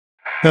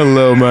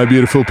Hello, my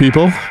beautiful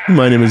people.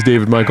 My name is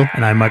David Michael,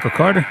 And I'm Michael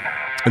Carter.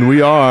 and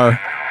we are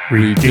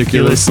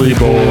Ridiculously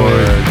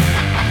Bored.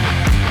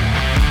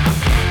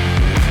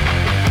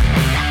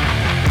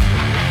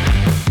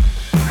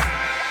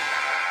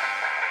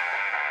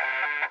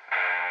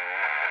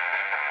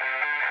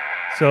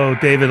 So,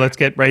 David, let's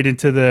get right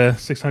into the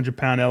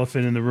 600-pound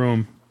elephant in the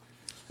room.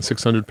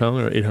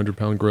 600-pound or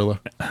 800-pound gorilla?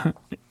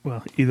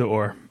 Well, either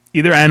or.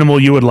 Either animal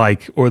you would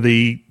like, or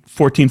the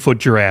 14-foot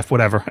giraffe,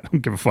 whatever. I don't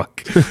give a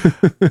fuck.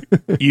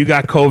 You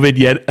got COVID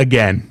yet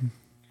again.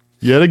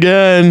 Yet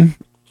again,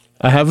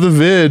 I have the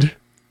vid.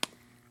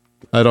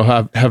 I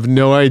don't have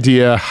no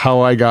idea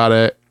how I got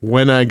it,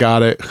 when I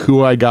got it,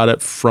 who I got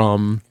it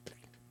from.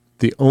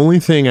 The only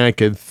thing I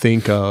could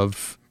think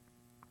of,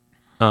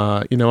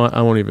 you know what?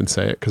 I won't even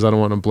say it because I don't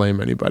want to blame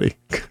anybody.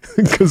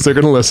 Because they're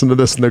going to listen to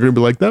this and they're going to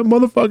be like, that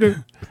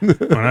motherfucker.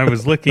 When I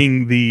was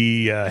licking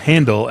the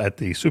handle at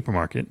the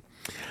supermarket.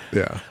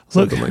 Yeah,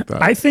 Look, something like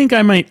that. I think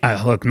I might,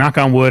 look, knock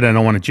on wood, I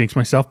don't want to jinx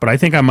myself, but I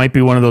think I might be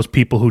one of those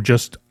people who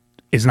just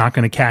is not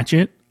going to catch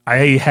it.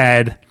 I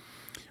had,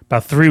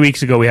 about 3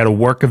 weeks ago, we had a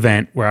work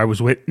event where I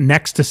was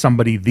next to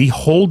somebody the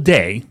whole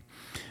day,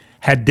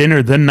 had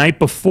dinner the night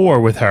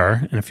before with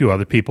her and a few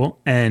other people,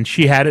 and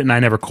she had it and I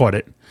never caught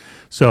it.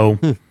 So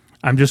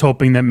I'm just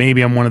hoping that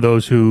maybe I'm one of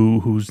those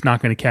who's not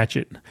going to catch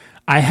it.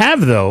 I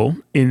have, though,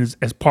 as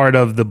part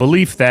of the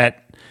belief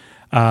that,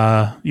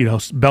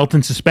 belt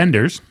and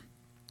suspenders,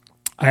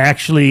 I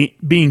actually,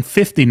 being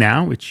 50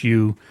 now, which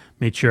you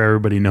made sure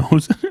everybody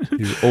knows.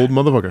 You old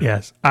motherfucker.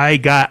 Yes.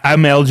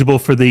 I'm eligible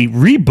for the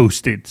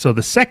reboosted, so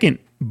the second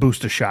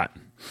booster shot.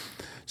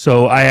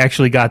 So I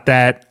actually got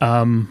that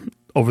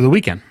over the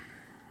weekend.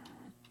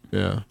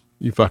 Yeah.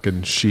 You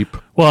fucking sheep.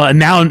 Well, and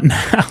now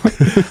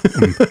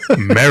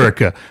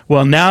America.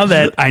 Well, now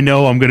that I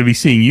know I'm going to be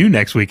seeing you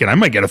next weekend, I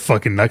might get a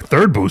fucking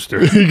third booster.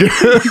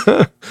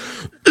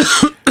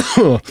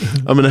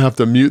 I'm going to have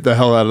to mute the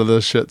hell out of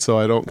this shit so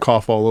I don't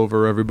cough all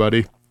over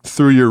everybody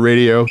through your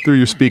radio, through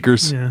your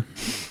speakers. Yeah.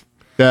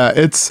 Yeah,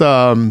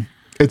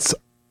 it's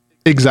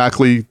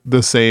exactly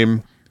the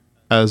same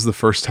as the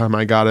first time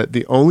I got it.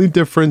 The only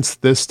difference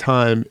this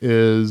time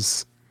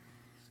is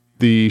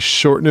the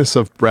shortness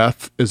of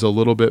breath is a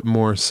little bit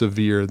more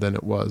severe than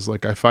it was.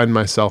 Like I find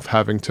myself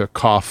having to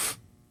cough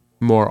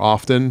more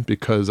often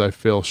because I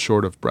feel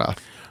short of breath.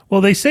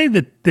 Well, they say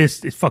that it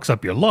fucks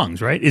up your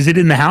lungs, right? Is it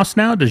in the house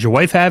now? Does your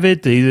wife have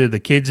it? Do either the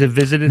kids have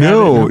visited?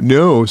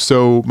 No.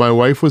 So my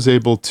wife was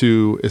able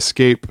to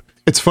escape.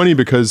 It's funny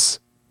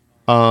because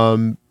it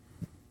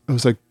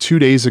was like 2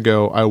 days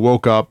ago, I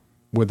woke up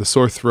with a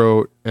sore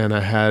throat and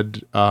I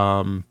had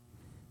some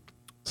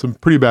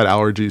pretty bad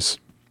allergies.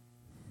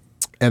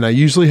 And I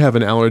usually have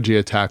an allergy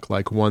attack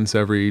like once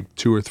every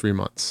 2 or 3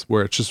 months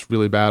where it's just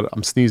really bad.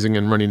 I'm sneezing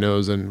and runny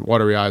nose and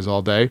watery eyes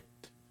all day.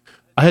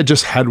 I had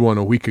just had one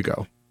a week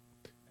ago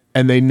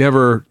and they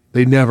never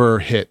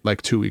hit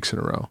like 2 weeks in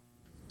a row.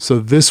 So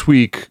this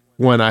week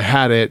when I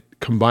had it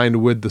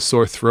combined with the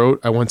sore throat,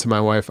 I went to my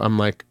wife. I'm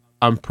like,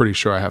 I'm pretty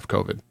sure I have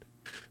COVID.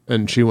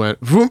 And she went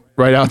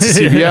right out to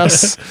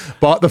CVS,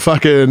 bought the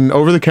fucking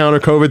over-the-counter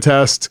COVID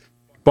test,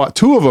 bought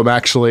 2 of them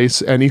actually,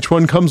 and each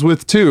one comes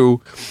with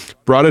 2,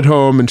 brought it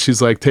home, and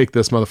she's like, take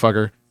this,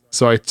 motherfucker.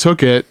 So I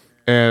took it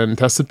and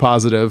tested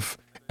positive,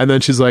 and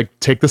then she's like,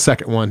 take the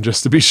second one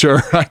just to be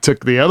sure. I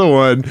took the other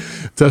one,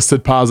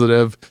 tested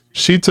positive.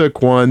 She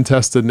took one,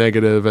 tested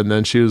negative, and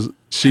then she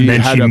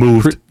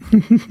moved.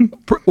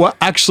 Well,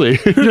 actually,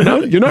 you're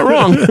not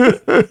wrong.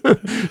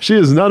 She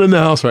is not in the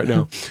house right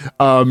now.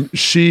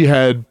 She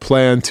had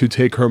planned to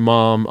take her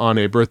mom on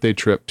a birthday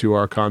trip to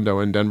our condo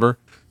in Denver.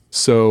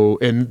 So,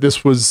 and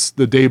this was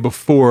the day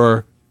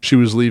before she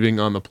was leaving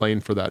on the plane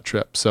for that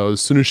trip. So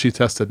as soon as she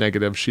tested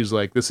negative, she's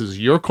like, this is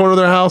your corner of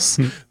their house.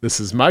 This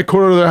is my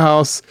corner of their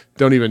house.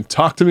 Don't even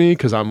talk to me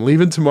because I'm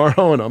leaving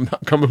tomorrow and I'm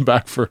not coming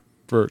back for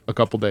a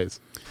couple days.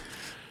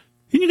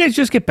 Didn't you guys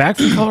just get back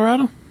from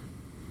Colorado?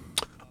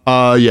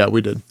 Yeah,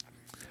 we did.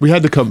 We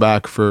had to come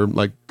back for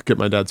get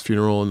my dad's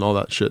funeral and all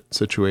that shit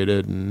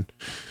situated, and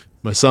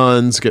my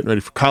son's getting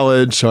ready for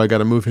college, so I got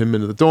to move him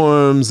into the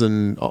dorms,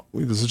 and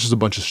this is just a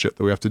bunch of shit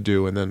that we have to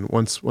do. And then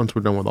once we're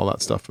done with all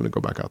that stuff, I'm gonna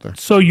go back out there.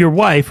 So your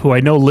wife, who I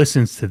know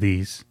listens to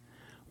these,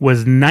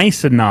 was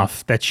nice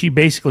enough that she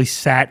basically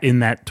sat in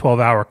that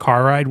 12-hour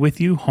car ride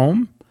with you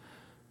home.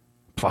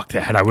 Fuck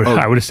that! I would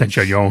have sent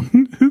you on your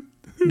own.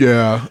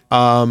 Yeah.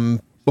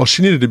 Well,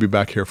 she needed to be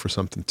back here for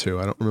something too.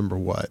 I don't remember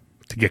what.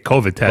 To get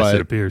COVID tested,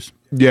 it appears.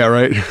 Yeah,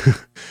 right.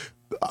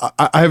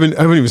 I haven't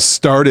even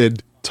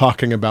started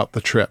talking about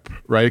the trip,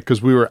 right?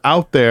 Because we were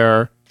out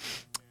there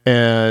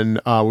and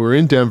we were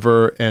in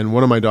Denver and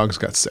one of my dogs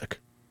got sick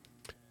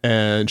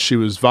and she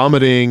was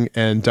vomiting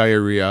and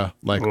diarrhea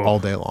all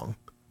day long.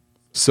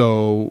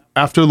 So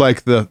after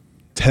the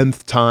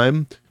 10th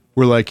time,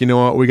 we're like, you know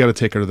what? We got to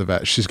take her to the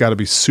vet. She's got to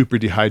be super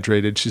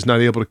dehydrated. She's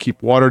not able to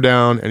keep water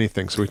down,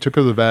 anything. So we took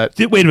her to the vet.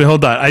 Wait a minute,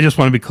 hold on. I just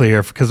want to be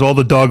clear because all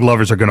the dog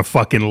lovers are going to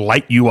fucking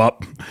light you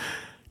up.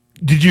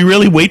 Did you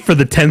really wait for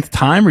the 10th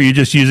time or are you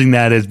just using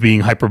that as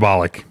being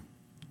hyperbolic?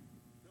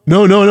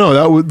 No.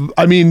 That would,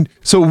 I mean,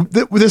 so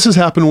this has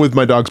happened with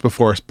my dogs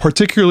before,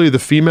 particularly the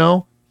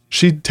female.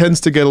 She tends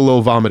to get a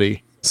little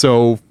vomity.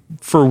 So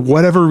for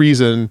whatever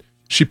reason,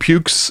 she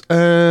pukes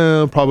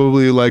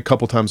probably like a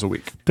couple times a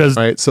week.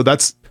 Right? So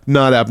that's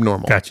not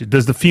abnormal. Gotcha.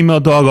 Does the female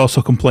dog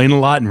also complain a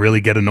lot and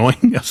really get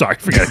annoying? Sorry,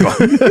 forget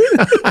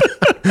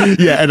it.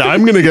 Yeah, and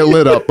I'm going to get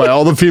lit up by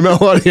all the female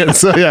audience.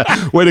 So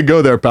yeah, way to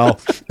go there, pal.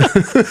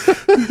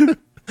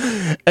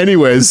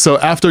 Anyways, so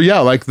after,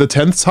 like the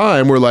 10th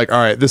time, we're like, all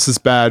right, this is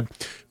bad.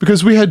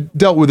 Because we had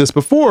dealt with this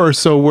before.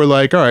 So we're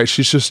like, all right,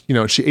 she's just,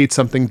 she ate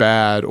something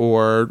bad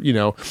or,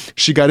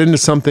 she got into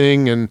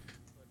something.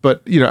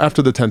 But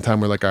after the 10th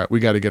time, we're like, all right, we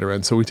got to get her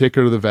in. So we take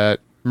her to the vet,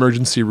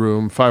 emergency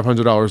room,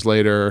 $500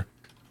 later.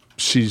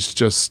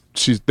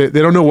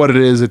 They don't know what it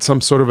is. It's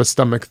some sort of a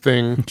stomach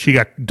thing. She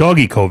got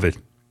doggy COVID.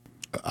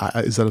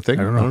 Is that a thing?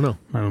 I don't know.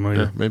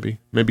 Yeah,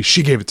 maybe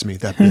she gave it to me,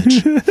 that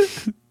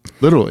bitch.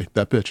 Literally,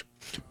 that bitch.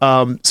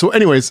 So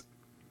anyways,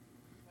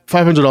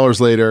 $500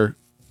 later,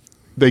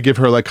 they give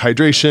her like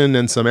hydration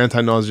and some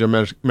anti-nausea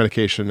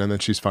medication, and then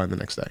she's fine the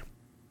next day.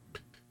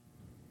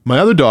 My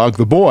other dog,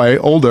 the boy,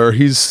 older,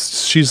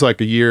 she's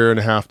like a year and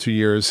a half, 2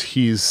 years.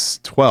 He's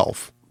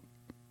 12.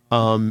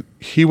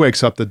 He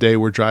wakes up the day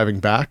we're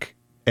driving back,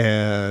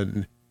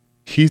 and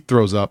he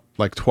throws up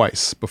like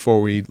twice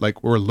before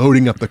we're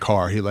loading up the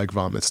car. He like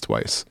vomits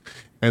twice.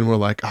 And we're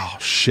like, oh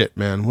shit,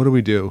 man, what do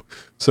we do?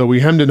 So we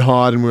hemmed and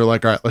hawed, and we were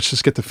like, all right, let's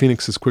just get to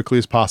Phoenix as quickly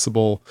as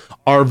possible.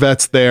 Our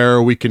vet's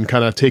there. We can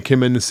kind of take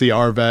him in to see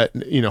our vet.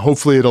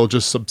 Hopefully it'll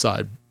just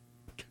subside.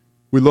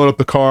 We load up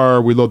the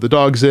car. We load the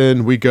dogs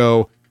in. We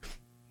go.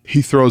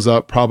 He throws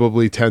up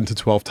probably 10 to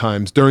 12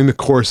 times during the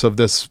course of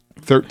this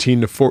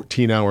 13 to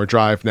 14 hour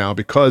drive now,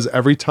 because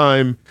every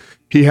time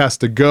he has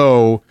to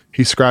go,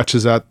 he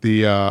scratches at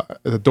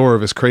the door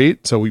of his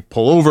crate. So we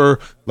pull over,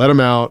 let him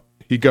out.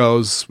 He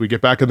goes, we get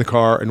back in the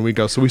car, and we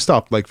go. So we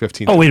stopped like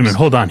 15 times. Wait a minute.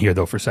 Hold on here,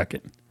 though, for a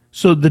second.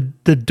 So the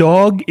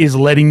dog is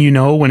letting you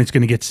know when it's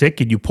going to get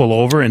sick, and you pull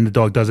over, and the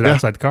dog does it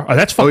outside the car? Oh,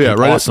 that's fucking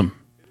awesome.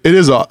 It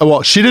is.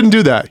 Well, she didn't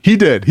do that. He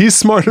did. He's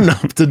smart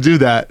enough to do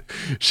that.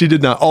 She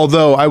did not.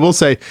 Although I will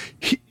say,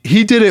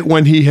 he did it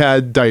when he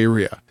had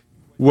diarrhea.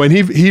 When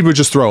he would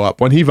just throw up.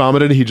 When he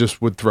vomited, he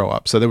just would throw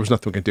up. So there was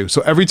nothing we could do.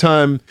 So every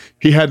time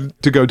he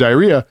had to go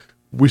diarrhea,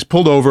 we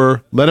pulled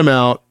over, let him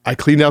out. I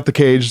cleaned out the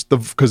cage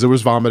because there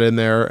was vomit in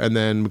there, and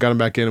then we got him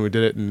back in and we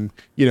did it. And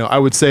I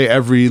would say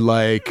every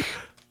like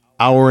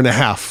hour and a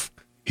half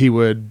he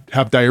would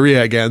have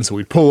diarrhea again. So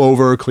we'd pull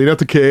over, clean out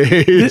the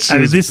cage.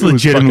 This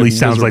legitimately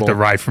sounds like the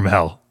ride from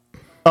hell.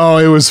 Oh,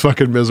 it was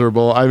fucking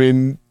miserable. I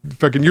mean,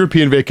 fucking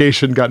European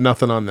vacation got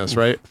nothing on this,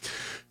 right?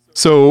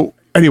 So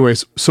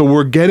anyways, so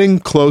we're getting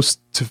close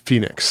to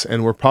Phoenix,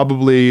 and we're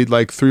probably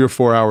like 3 or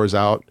 4 hours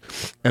out,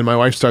 and my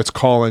wife starts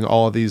calling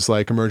all of these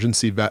like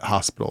emergency vet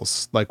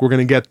hospitals. Like, we're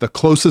going to get the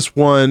closest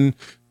one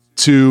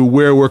to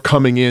where we're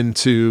coming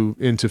into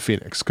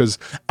Phoenix, because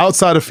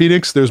outside of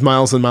Phoenix, there's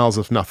miles and miles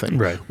of nothing.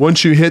 Right.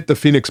 Once you hit the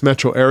Phoenix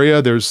metro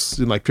area, there's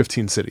like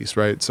 15 cities,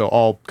 right? So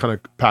all kind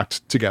of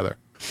packed together.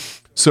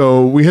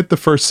 So we hit the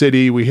first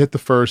city, we hit the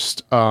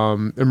first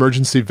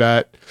emergency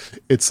vet.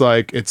 It's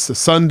a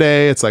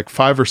Sunday, it's like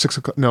 5 or 6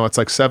 o'clock. No, it's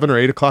like 7 or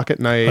 8 o'clock at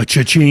night. A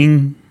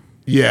cha-ching.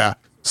 Yeah.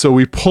 So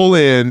we pull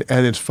in,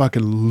 and it's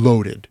fucking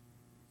loaded.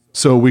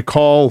 So we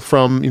call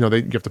from, you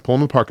have to pull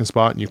in the parking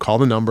spot, and you call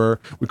the number.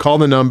 We call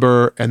the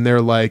number, and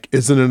they're like,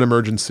 is it an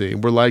emergency?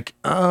 We're like,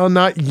 oh,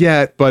 not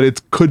yet, but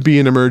it could be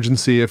an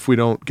emergency if we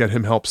don't get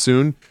him help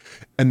soon.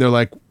 And they're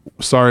like,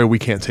 sorry, we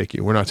can't take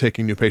you. We're not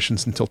taking new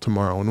patients until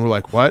tomorrow. And we're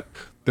like, what?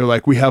 They're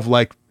like, we have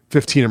like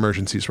 15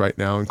 emergencies right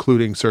now,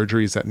 including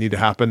surgeries that need to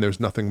happen. There's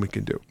nothing we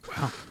can do.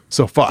 Wow.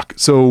 So fuck.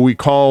 So we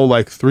call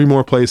like 3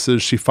 more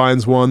places. She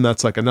finds one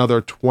that's like another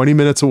 20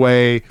 minutes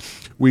away.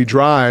 We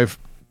drive.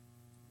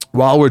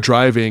 While we're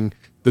driving,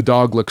 the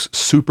dog looks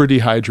super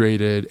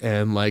dehydrated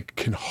and like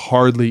can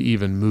hardly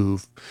even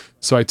move.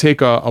 So I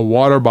take a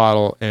water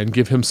bottle and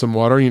give him some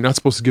water. You're not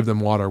supposed to give them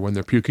water when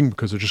they're puking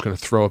because they're just going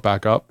to throw it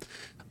back up.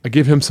 I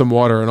give him some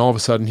water, and all of a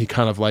sudden he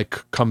kind of like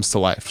comes to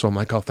life. So I'm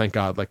like, oh, thank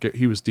God. Like,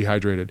 he was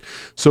dehydrated.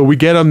 So we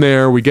get him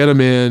there, we get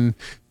him in.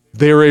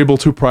 They're able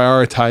to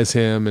prioritize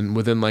him, and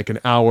within like an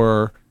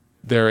hour,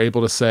 they're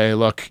able to say,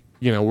 look,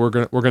 we're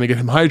gonna get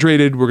him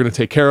hydrated. We're gonna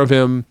take care of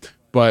him,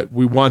 but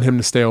we want him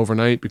to stay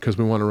overnight because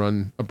we want to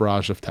run a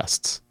barrage of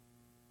tests.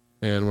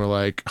 And we're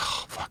like,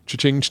 oh, fuck,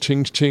 cha-ching,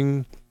 cha-ching,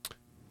 cha-ching.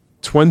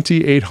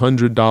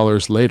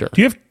 $2,800 later.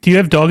 Do you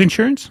have dog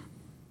insurance?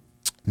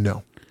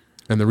 No.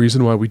 And the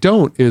reason why we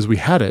don't is we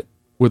had it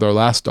with our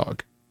last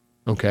dog.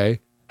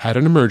 Okay. Had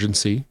an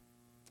emergency,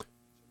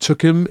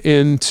 took him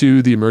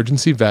into the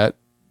emergency vet,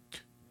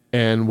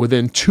 and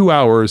within 2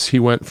 hours, he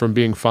went from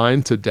being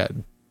fine to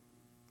dead.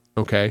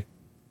 Okay.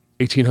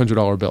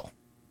 $1,800 bill.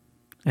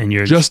 And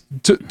you're just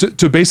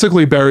to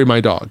basically bury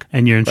my dog.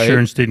 And your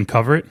insurance didn't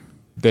cover it?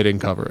 They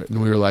didn't cover it.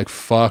 And we were like,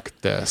 fuck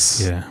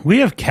this. Yeah. We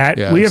have cat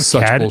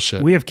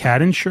bullshit. We have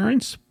cat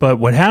insurance, but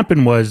what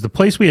happened was the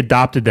place we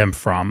adopted them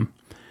from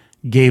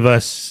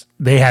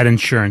they had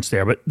insurance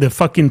there, but the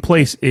fucking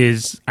place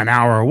is an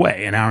hour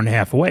and a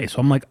half away. So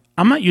I'm like,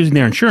 I'm not using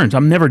their insurance.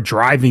 I'm never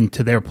driving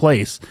to their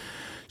place.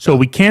 So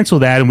we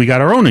canceled that and we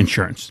got our own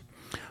insurance.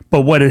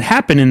 But what had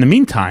happened in the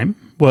meantime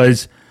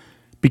was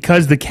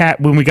because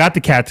when we got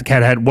the cat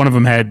had, one of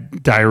them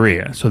had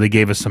diarrhea. So they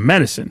gave us some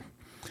medicine.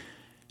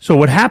 So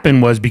what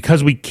happened was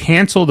because we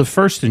canceled the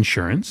first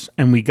insurance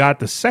and we got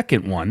the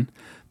second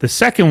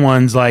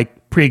one's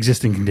like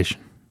pre-existing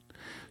condition.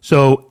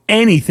 So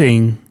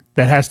anything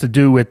that has to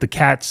do with the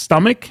cat's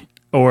stomach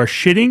or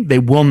shitting, they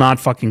will not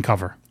fucking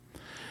cover.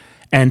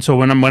 And so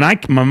when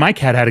my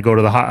cat had to go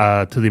to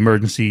the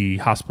emergency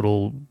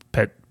hospital,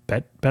 pet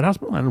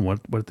hospital, I don't know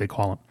what they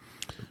call it.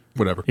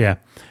 Whatever. Yeah.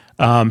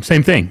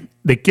 Same thing.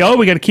 We got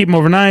to keep them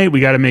overnight. We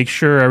got to make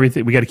sure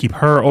everything. We got to keep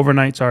her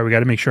overnight. Sorry, we got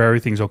to make sure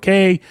everything's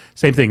okay.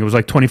 Same thing. It was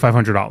like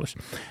 $2,500,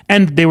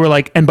 and they were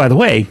like, and by the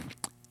way,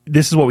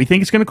 this is what we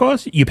think it's going to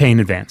cost. You pay in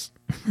advance.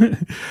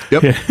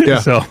 Yep. Yeah.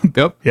 So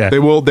yep. Yeah. They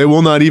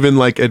will not even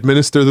like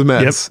administer the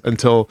meds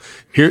until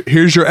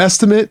here's your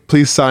estimate.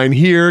 Please sign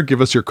here.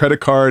 Give us your credit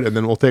card, and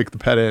then we'll take the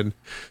pet in.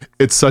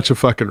 It's such a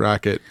fucking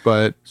racket.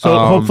 But so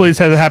hopefully this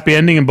has a happy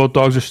ending, and both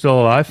dogs are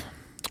still alive.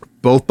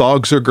 Both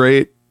dogs are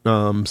great.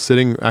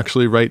 Sitting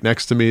actually right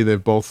next to me.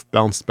 They've both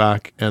bounced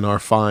back and are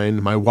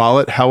fine. My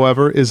wallet,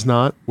 however, is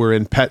not. We're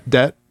in pet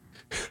debt.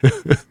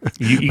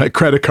 My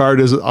credit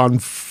card is on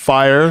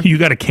fire. You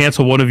got to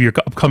cancel one of your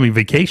upcoming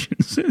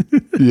vacations.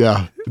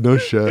 Yeah, no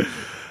shit.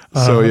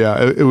 So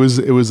yeah, it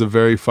was a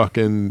very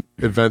fucking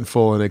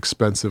eventful and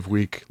expensive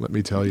week, let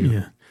me tell you.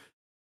 Yeah.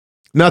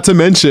 Not to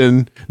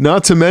mention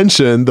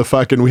the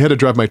fucking, we had to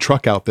drive my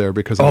truck out there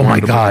because I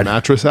wanted to put the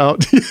mattress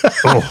out.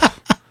 Oh.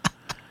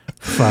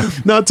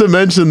 Fuck. Not to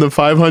mention the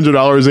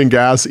 $500 in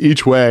gas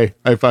each way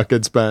I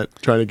fucking spent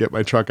trying to get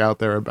my truck out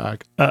there and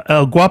back.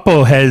 El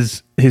Guapo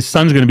his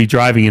son's going to be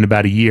driving in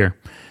about a year,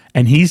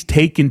 and he's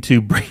taken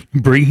to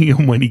bringing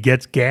him when he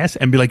gets gas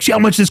and be like, see how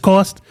much this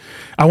cost?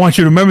 I want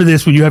you to remember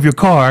this when you have your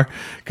car,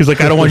 because like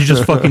I don't want you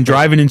just fucking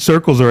driving in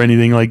circles or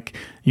anything. Like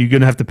you're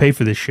going to have to pay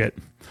for this shit.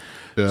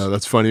 Yeah,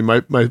 that's funny.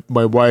 My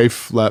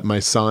wife let my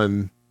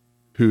son,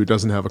 who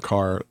doesn't have a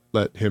car,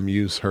 let him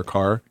use her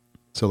car.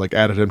 So like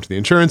added him to the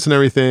insurance and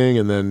everything.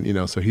 And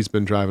then, so he's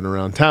been driving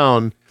around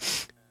town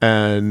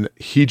and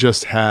he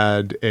just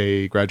had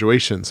a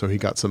graduation. So he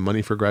got some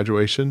money for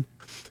graduation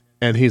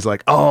and he's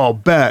like, oh,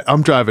 bet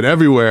I'm driving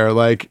everywhere.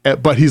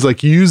 But he's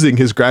like using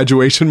his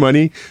graduation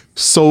money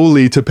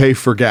solely to pay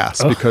for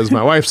gas because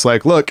my wife's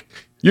like, look,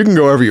 you can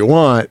go wherever you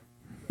want.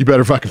 You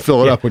better fucking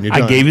fill it up when you're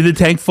done. I gave you the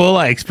tank full.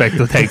 I expect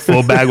the tank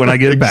full bag when I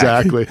get it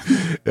back. Exactly.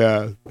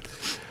 Yeah.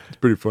 It's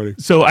pretty funny.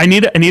 So I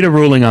need a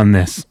ruling on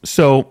this.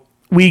 So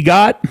we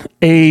got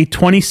a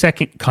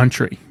 22nd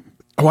country.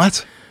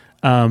 What?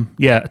 A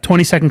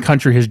 22nd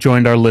country has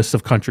joined our list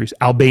of countries.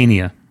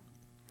 Albania.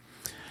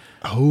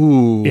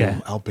 Oh,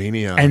 yeah.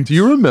 Albania. And do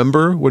you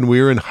remember when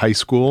we were in high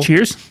school?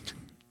 Cheers?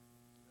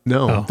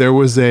 No, there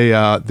was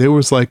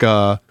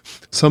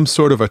some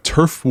sort of a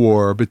turf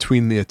war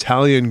between the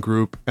Italian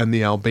group and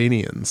the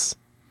Albanians.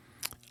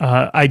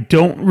 I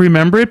don't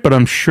remember it, but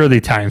I'm sure the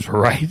Italians were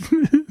right.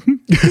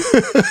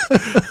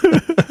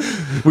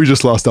 We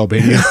just lost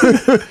Albania.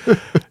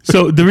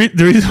 So the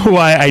reason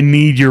why I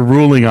need your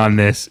ruling on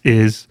this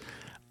is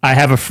I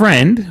have a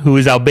friend who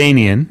is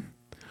Albanian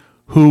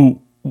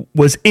who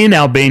was in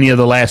Albania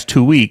the last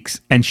 2 weeks,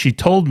 and she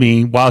told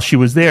me while she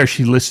was there,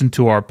 she listened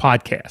to our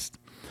podcast.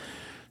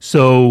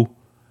 So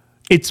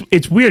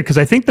it's weird because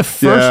I think the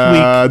first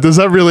week... Does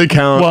that really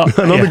count? Well,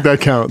 I don't think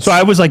that counts. So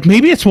I was like,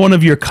 maybe it's one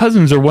of your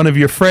cousins or one of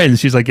your friends.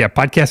 She's like, yeah,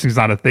 podcasting is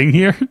not a thing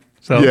here.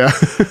 So yeah.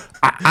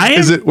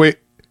 Is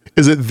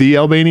it the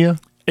Albania?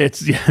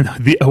 It's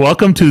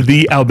welcome to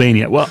the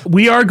Albania. Well,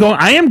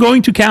 I am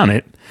going to count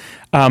it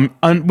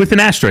with an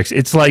asterisk.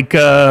 It's like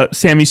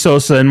Sammy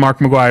Sosa and Mark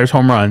McGwire's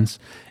home runs.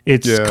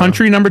 It's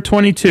country number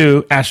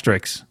 22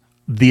 asterisk,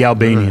 the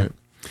Albania. Right.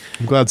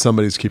 I'm glad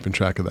somebody's keeping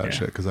track of that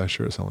shit because I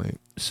sure as hell ain't.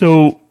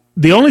 So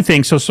the only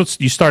thing, so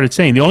you started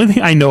saying, the only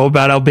thing I know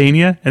about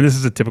Albania, and this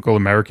is a typical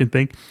American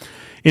thing,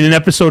 in an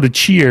episode of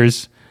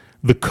Cheers,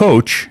 the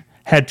coach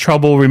had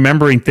trouble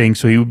remembering things,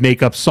 so he would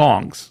make up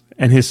songs.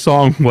 And his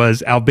song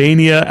was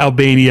Albania,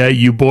 Albania,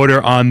 you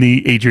border on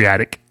the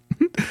Adriatic.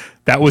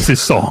 That was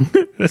his song.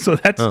 So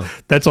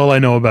that's all I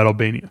know about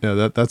Albania.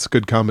 Yeah, that's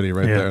good comedy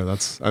right there.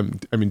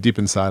 Deep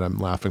inside, I'm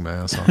laughing my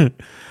ass off.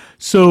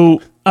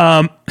 So,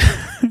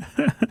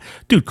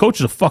 dude,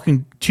 Coach is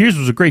Cheers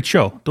was a great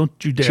show. Don't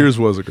you dare. Cheers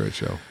was a great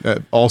show.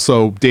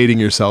 Also, dating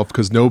yourself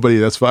because nobody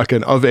that's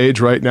fucking of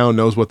age right now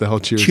knows what the hell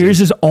Cheers is.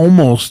 Cheers is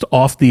almost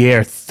off the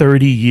air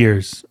 30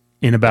 years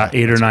in about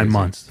 8 or 9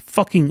 months.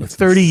 That's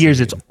 30 years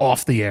it's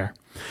off the air.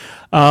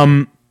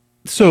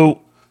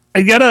 So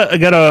I got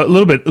a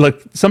little bit,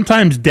 like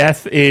sometimes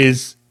death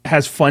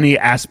has funny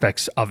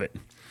aspects of it.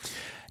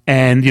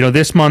 And,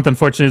 this month,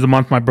 unfortunately, is the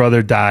month my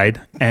brother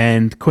died.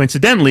 And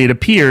coincidentally, it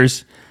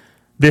appears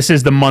this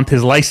is the month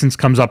his license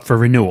comes up for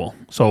renewal.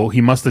 So he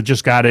must have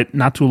just got it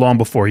not too long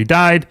before he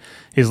died.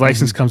 His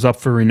license comes up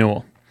for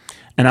renewal.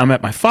 And I'm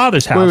at my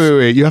father's house.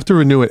 Wait. You have to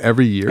renew it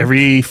every year?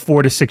 Every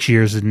 4 to 6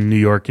 years in New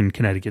York and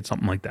Connecticut,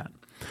 something like that.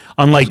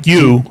 Unlike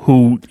you,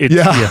 who...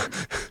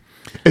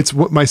 It's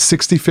what my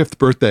 65th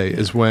birthday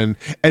is when,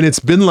 and it's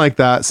been like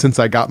that since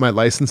I got my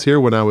license here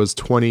when I was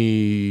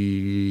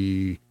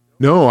 20.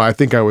 No, I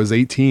think I was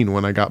 18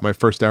 when I got my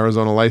first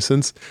Arizona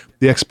license.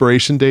 The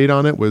expiration date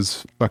on it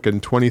was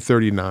fucking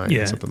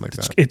 2039, something like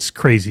that. It's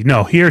crazy.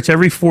 No, here it's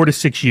every 4 to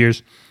 6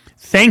 years.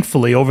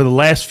 Thankfully, over the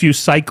last few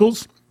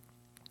cycles,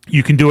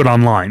 you can do it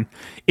online.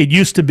 It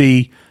used to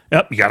be,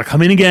 you got to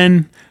come in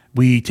again.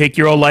 We take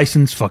your old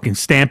license, fucking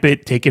stamp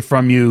it, take it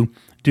from you,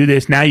 do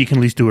this. Now you can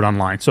at least do it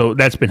online. So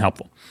that's been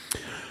helpful.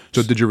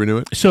 So did you renew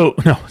it? So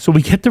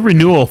we get the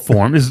renewal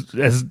form.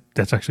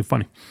 That's actually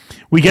funny.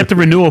 We get the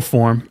renewal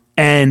form,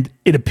 and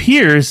it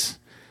appears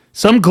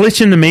some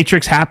glitch in the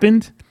matrix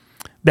happened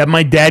that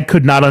my dad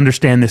could not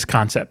understand this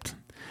concept.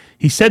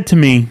 He said to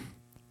me,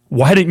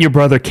 "Why didn't your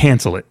brother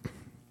cancel it?"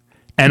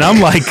 And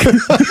I'm like,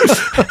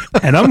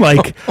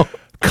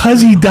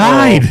 "'Cause he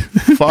died."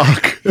 Oh,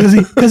 fuck.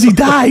 Because he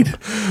died.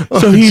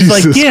 So he's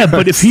Jesus like, "Yeah, Christ.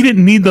 but if he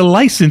didn't need the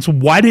license,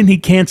 why didn't he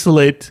cancel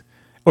it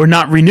or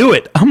not renew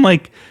it?" I'm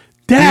like,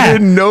 He "Dad."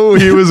 didn't know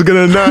he was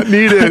going to not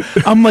need it.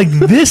 I'm like,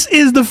 "This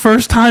is the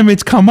first time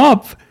it's come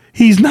up.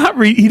 He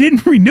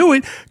didn't renew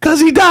it because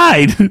he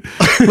died."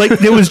 Like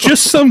there was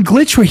just some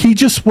glitch where he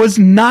just was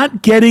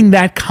not getting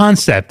that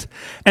concept.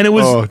 And it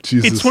was, Oh,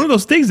 Jesus. it's one of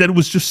those things that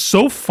was just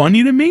so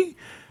funny to me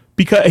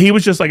because he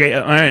was just like, "All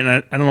right,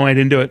 I don't know why I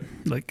didn't do it.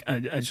 Like, I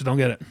just don't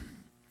get it."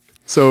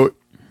 So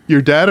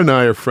your dad and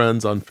I are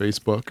friends on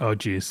Facebook. Oh,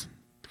 geez.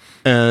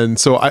 And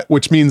so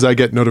which means I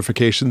get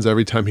notifications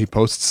every time he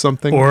posts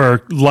something.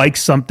 Or like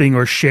something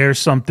or share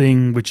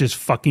something, which is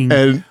fucking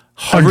And ever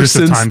hundreds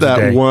of since times a that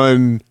day.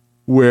 one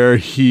where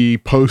he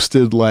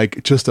posted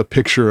like just a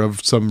picture of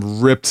some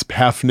ripped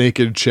half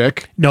naked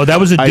chick, No, that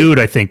was a dude,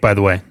 I think, by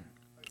the way.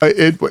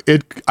 I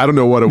don't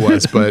know what it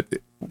was, but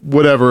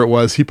whatever it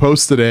was, he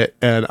posted it,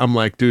 and I'm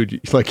like,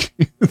 dude, like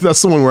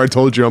that's the one where I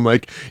told you, I'm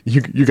like, you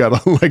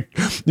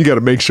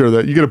gotta make sure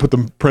that you gotta put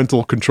the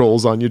parental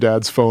controls on your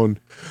dad's phone.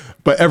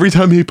 But every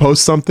time he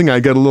posts something,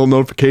 I get a little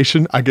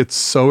notification. I get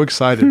so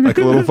excited, like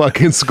a little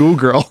fucking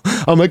schoolgirl.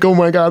 I'm like, oh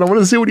my God, I want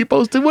to see what he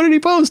posted. What did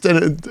he post?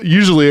 And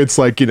usually it's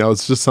like,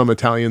 it's just some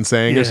Italian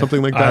saying or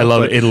something like that. I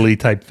love But Italy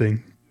type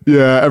thing.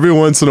 yeah, every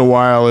once in a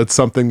while, it's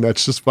something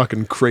that's just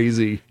fucking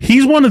crazy.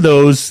 He's one of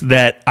those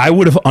that I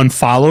would have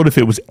unfollowed if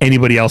it was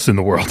anybody else in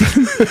the world.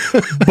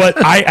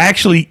 But I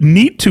actually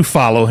need to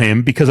follow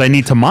him because I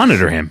need to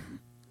monitor him.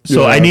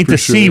 So Yeah, I need for to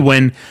see sure.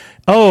 when,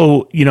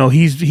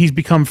 he's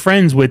become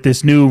friends with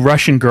this new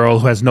Russian girl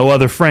who has no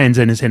other friends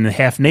and is in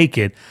half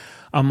naked.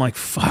 I'm like,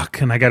 fuck,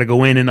 and I got to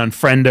go in and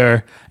unfriend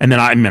her. And then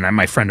I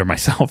might friend her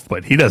myself,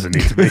 but he doesn't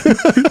need to be.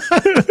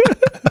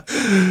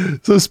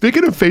 So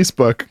speaking of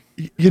Facebook,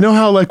 you know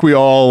how like we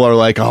all are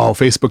like, oh,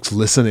 Facebook's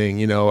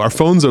listening, our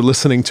phones are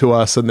listening to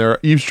us and they're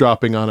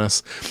eavesdropping on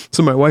us.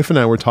 So my wife and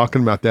I were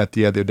talking about that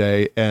the other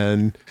day,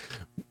 and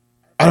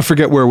I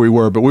forget where we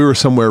were, but we were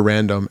somewhere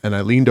random, and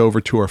I leaned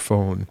over to our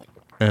phone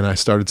and I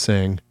started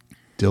saying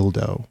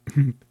dildo,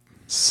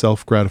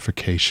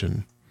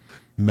 self-gratification,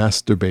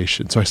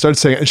 masturbation. So I started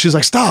saying it, and she's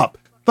like, stop,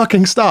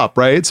 fucking stop,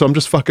 right? So I'm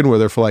just fucking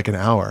with her for like an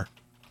hour.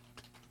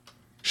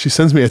 She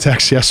sends me a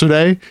text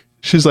yesterday.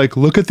 She's like,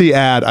 look at the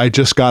ad I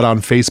just got on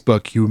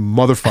Facebook, you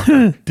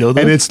motherfucker. Dildo?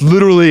 And it's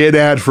literally an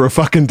ad for a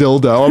fucking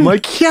dildo. I'm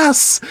like,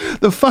 yes,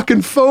 the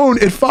fucking phone,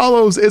 it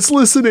follows, it's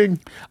listening.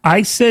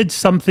 I said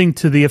something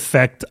to the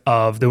effect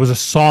of, there was a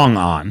song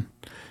on,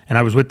 and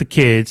I was with the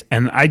kids,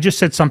 and I just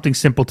said something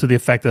simple to the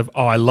effect of,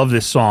 oh, I love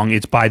this song,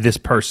 it's by this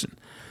person.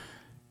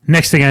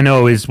 Next thing I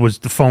know was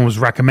the phone was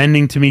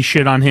recommending to me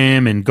shit on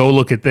him, and go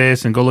look at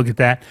this, and go look at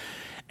that.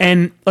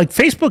 And like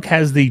Facebook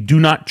has the do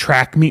not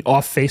track me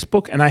off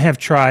Facebook, and I have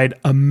tried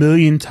a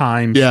million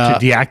times Yeah,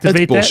 to deactivate that's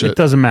that. bullshit. It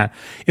doesn't matter.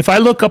 If I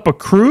look up a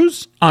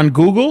cruise on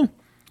Google,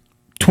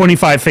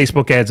 25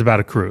 Facebook ads about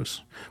a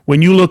cruise.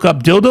 When you look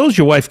up dildos,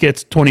 your wife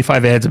gets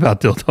 25 ads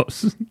about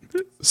dildos.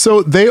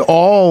 So they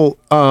all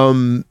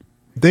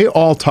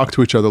talk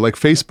to each other, like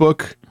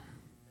Facebook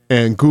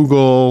and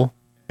Google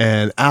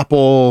and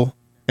Apple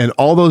and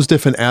all those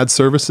different ad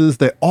services.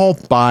 They all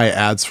buy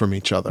ads from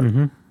each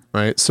other,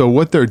 right? So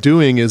what they're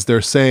doing is they're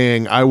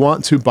saying, I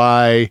want you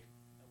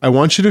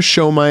to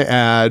show my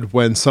ad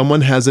when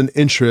someone has an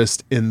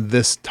interest in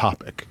this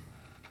topic.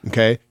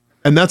 Okay.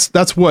 And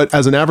that's what,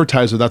 as an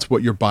advertiser, that's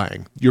what you're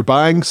buying. You're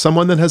buying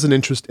someone that has an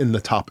interest in the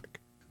topic.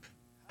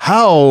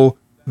 How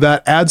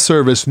that ad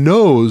service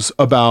knows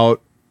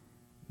about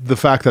the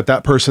fact that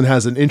that person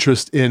has an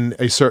interest in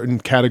a certain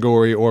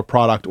category or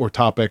product or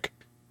topic,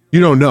 you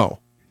don't know.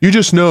 You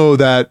just know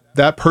that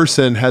that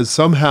person has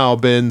somehow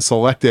been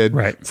selected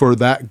Right. for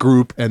that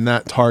group and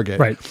that target.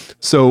 Right.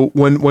 So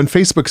when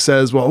Facebook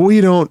says, well,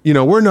 we don't,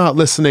 we're not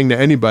listening to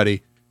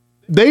anybody,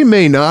 they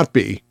may not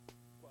be,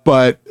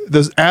 but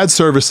the ad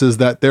services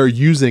that they're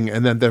using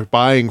and that they're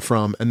buying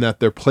from and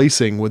that they're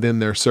placing within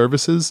their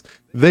services,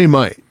 they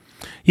might.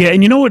 Yeah,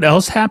 and you know what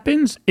else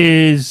happens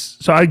is,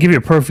 so I'll give you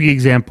a perfect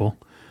example.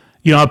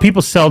 You know, how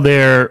people sell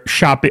their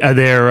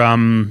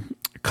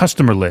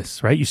customer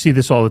lists, right? You see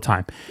this all the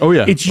time. Oh,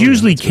 yeah. It's Oh, yeah,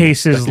 usually that's been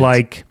cases decades.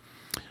 like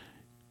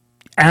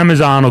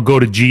Amazon will go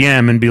to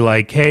GM and be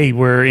like, hey,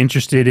 we're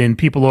interested in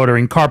people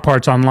ordering car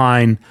parts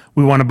online.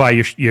 We want to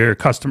buy your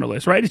customer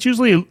list, right? It's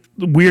usually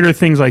weirder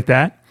things like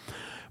that.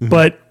 Mm-hmm.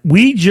 But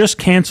we just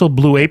canceled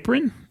Blue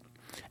Apron,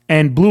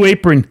 and Blue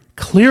Apron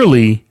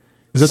clearly...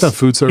 Is that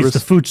food service? It's the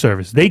food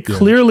service. They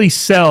clearly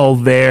sell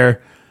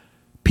their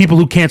people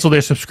who cancel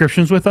their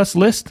subscriptions with us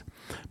list,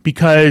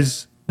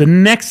 because the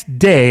next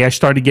day I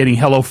started getting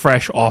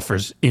HelloFresh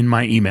offers in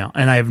my email,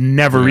 and I have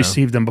never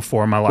received them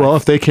before in my life. Well,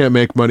 if they can't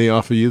make money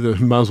off of you, they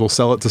might as well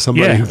sell it to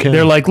somebody who can.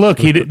 They're like, look,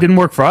 he didn't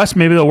work for us.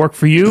 Maybe they'll work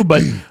for you,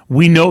 but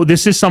we know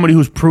this is somebody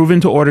who's proven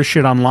to order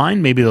shit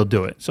online. Maybe they'll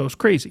do it. So it's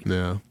crazy.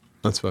 Yeah,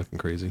 that's fucking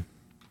crazy.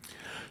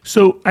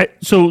 So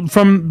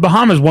from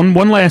Bahamas,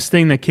 one last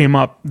thing that came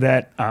up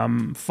that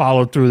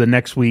followed through the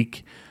next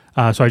week.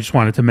 So I just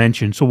wanted to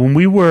mention. So when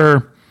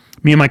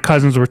me and my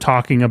cousins were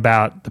talking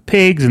about the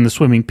pigs and the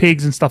swimming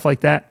pigs and stuff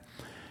like that,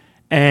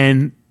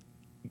 and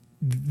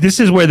this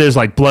is where there's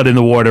like blood in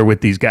the water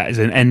with these guys,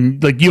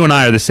 and like you and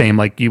I are the same.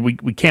 Like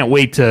we can't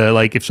wait to,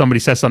 like, if somebody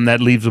says something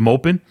that leaves them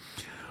open.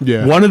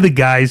 Yeah. One of the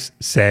guys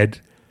said,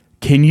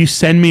 "Can you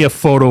send me a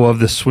photo of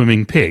the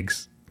swimming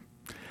pigs?"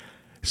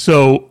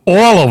 So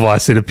all of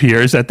us, it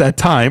appears, at that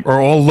time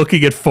are all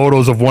looking at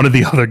photos of one of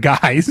the other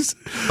guys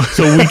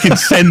so we can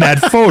send that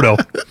photo.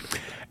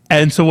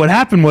 And so what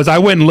happened was I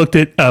went and looked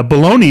at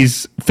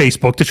Baloney's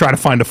Facebook to try to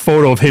find a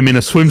photo of him in a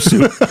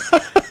swimsuit.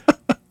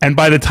 And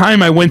by the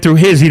time I went through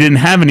his, he didn't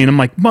have any. And I'm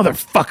like,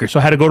 motherfucker. So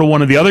I had to go to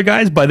one of the other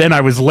guys. By then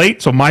I was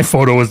late. So my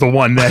photo was the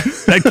one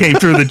that came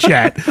through the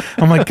chat.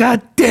 I'm like,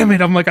 God damn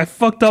it. I'm like, I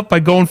fucked up by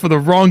going for the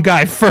wrong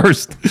guy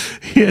first.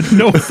 He had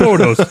no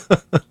photos.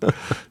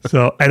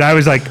 So, and I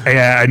was like,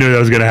 yeah, I knew that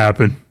was going to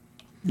happen.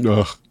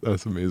 Oh,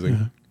 that's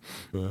amazing.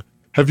 Yeah.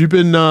 Have you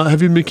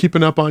been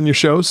keeping up on your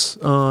shows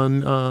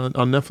on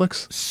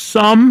Netflix?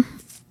 Some.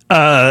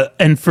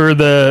 And for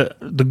the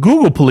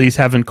Google police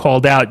haven't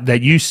called out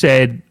that you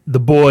said The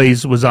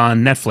Boys was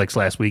on Netflix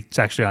last week. It's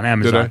actually on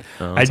Amazon. Did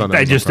I? Oh, it's on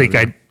Amazon I just think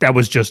Prime, that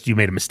was just, you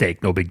made a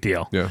mistake. No big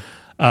deal. Yeah.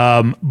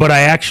 But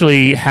I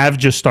actually have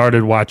just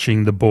started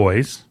watching The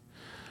Boys.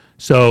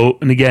 So,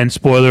 and again,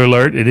 spoiler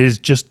alert, it is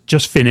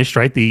just finished,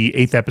 right? The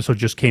 8th episode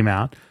just came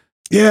out.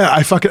 Yeah,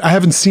 I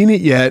haven't seen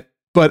it yet.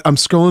 But I'm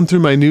scrolling through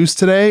my news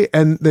today,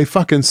 and they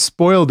fucking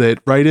spoiled it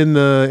right in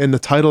the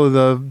title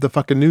of the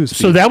fucking news feed.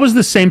 So that was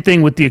the same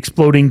thing with the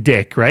exploding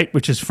dick, right?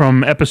 Which is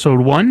from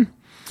episode 1.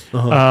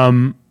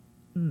 Uh-huh.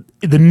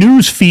 The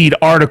news feed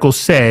article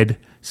said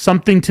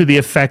something to the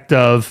effect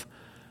of,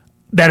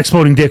 that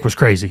exploding dick was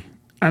crazy.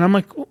 And I'm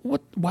like,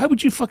 what? Why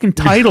would you fucking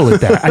title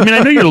it that? I mean, I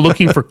know you're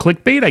looking for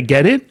clickbait. I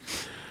get it.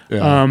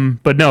 Yeah.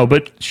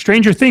 But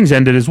Stranger Things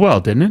ended as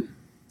well, didn't it?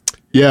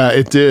 Yeah,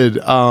 it did.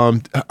 Are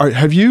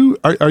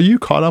you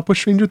caught up with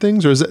Stranger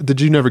Things, or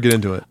did you never get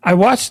into it? I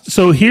watched.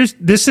 So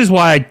this is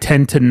why I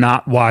tend to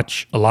not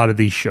watch a lot of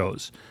these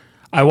shows.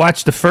 I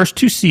watched the first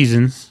 2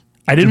 seasons.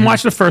 I didn't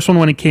watch the first one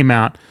when it came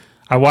out.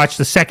 I watched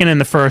the second and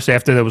the first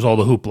after there was all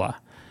the hoopla.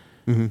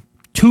 Mm-hmm.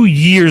 2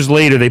 years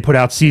later, they put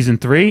out season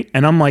 3,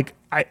 and I'm like,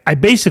 I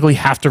basically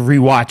have to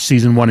rewatch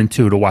season 1 and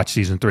 2 to watch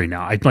season 3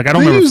 now. I don't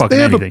remember fucking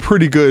anything. They have a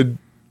pretty good.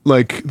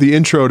 Like the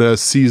intro to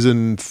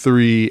season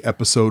 3,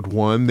 episode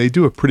 1, they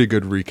do a pretty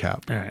good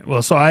recap. All right.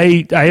 Well, so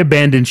I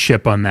abandoned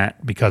ship on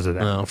that because of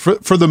that. No,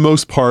 for the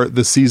most part,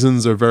 the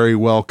seasons are very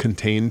well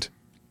contained.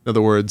 In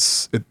other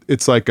words,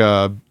 it's like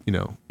you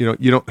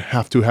don't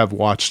have to have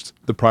watched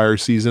the prior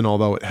season,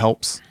 although it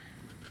helps.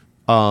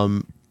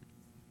 So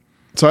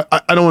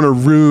I don't want to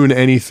ruin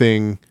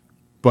anything,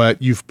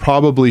 but you've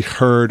probably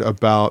heard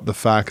about the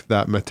fact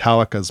that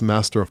Metallica's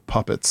Master of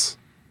Puppets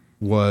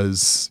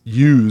was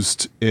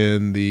used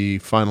in the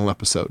final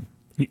episode.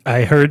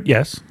 I heard,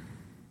 yes.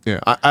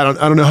 Yeah, I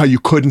don't know how you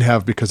couldn't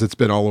have, because it's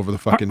been all over the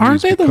fucking news.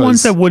 Aren't they the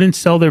ones that wouldn't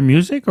sell their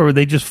music, or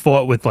they just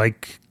fought with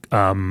like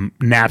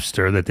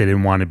Napster that they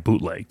didn't want it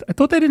bootlegged? I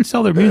thought they didn't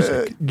sell their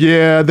music.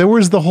 Yeah, there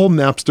was the whole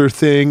Napster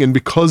thing, and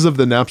because of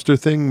the Napster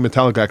thing,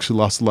 Metallica actually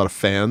lost a lot of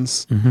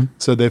fans. Mm-hmm.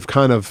 So they've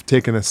kind of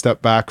taken a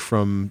step back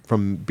from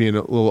being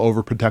a little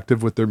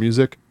overprotective with their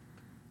music.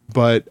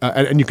 But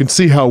and you can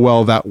see how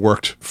well that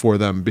worked for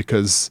them,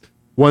 because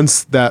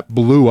once that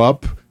blew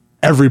up,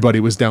 everybody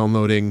was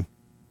downloading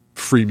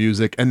free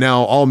music, and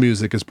now all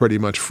music is pretty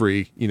much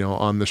free,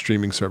 on the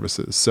streaming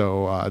services.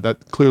 So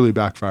that clearly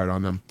backfired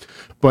on them.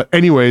 But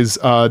anyways,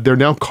 they're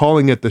now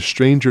calling it the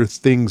Stranger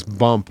Things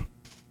bump.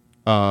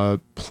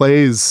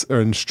 Plays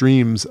and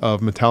streams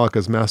of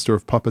Metallica's Master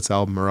of Puppets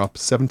album are up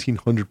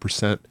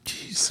 1,700%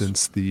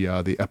 since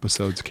the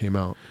episodes came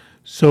out.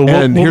 So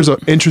here's an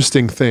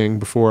interesting thing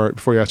before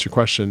you ask your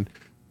question.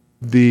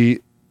 They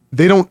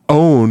don't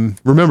own,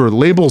 remember,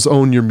 labels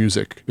own your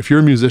music. If you're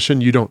a musician,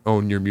 you don't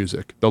own your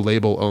music. The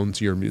label owns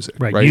your music.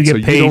 Right. You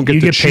get paid.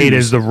 You get paid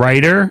as the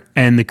writer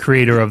and the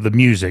creator of the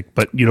music,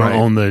 but you don't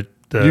own the.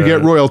 You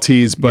get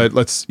royalties, but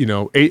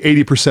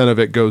 80% of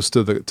it goes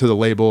to the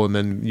label, and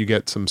then you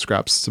get some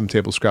scraps, some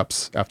table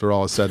scraps after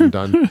all is said and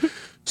done.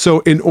 So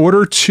in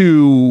order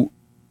to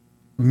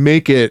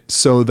make it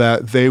so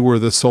that they were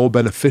the sole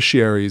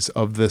beneficiaries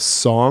of this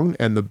song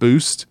and the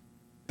boost,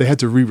 they had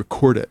to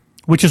re-record it.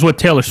 Which is what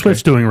Taylor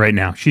Swift's doing right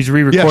now. She's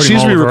re-recording. Yeah,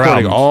 she's all re-recording of her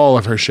albums. all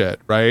of her shit,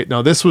 right?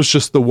 Now, this was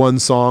just the one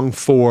song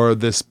for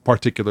this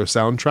particular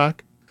soundtrack.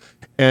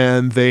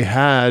 And they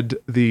had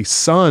the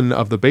son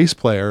of the bass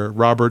player,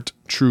 Robert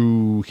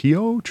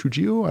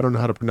Trujillo, I don't know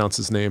how to pronounce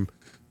his name,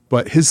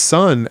 but his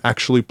son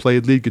actually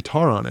played lead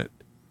guitar on it.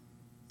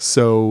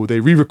 So they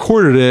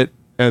re-recorded it,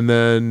 and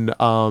then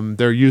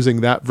they're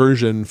using that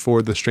version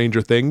for the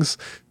Stranger Things.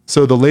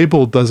 So the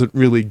label doesn't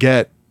really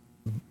get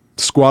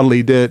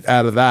Squaddly Dit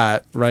out of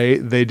that, right?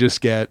 They just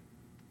get,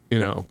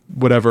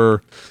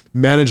 whatever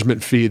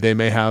management fee they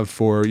may have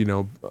for,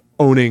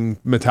 owning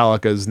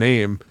Metallica's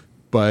name.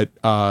 But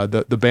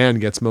the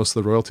band gets most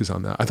of the royalties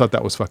on that. I thought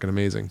that was fucking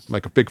amazing.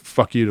 Like a big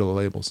fuck you to the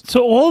labels.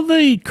 So all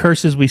the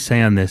curses we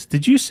say on this,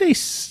 did you say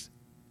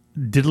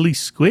diddly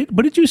squid?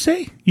 What did you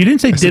say? You didn't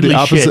say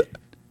diddly shit.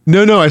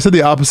 No, I said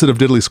the opposite of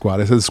diddly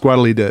squad. I said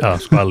squaddly dit. Oh,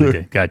 squaddly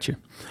dit. Gotcha.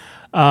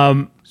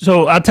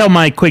 So I'll tell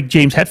my quick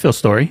James Hetfield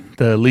story,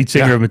 the lead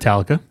singer of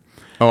Metallica.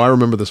 Oh, I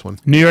remember this one.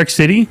 New York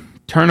City,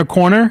 turn a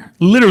corner,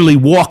 literally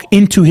walk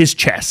into his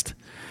chest.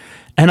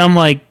 And I'm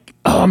like,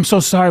 oh, I'm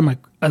so sorry.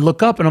 I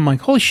look up and I'm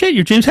like, holy shit,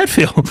 you're James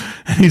Hetfield.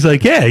 And he's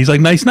like, yeah. He's like,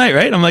 nice night,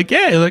 right? I'm like,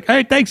 yeah. He's like, all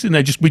right, thanks. And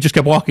we just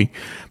kept walking.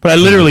 But I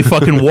literally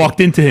fucking walked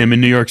into him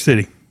in New York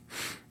City.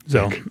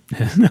 So,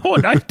 no,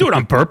 I do it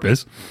on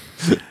purpose.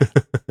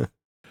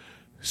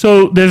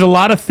 So there's a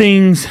lot of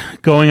things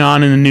going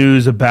on in the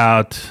news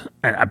about,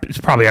 it's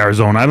probably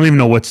Arizona. I don't even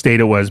know what state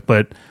it was,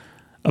 but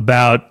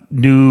about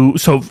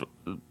so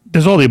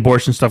there's all the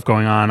abortion stuff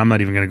going on. I'm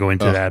not even going to go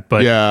into that.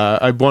 But yeah,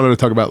 I wanted to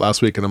talk about it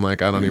last week, and I'm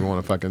like, I don't even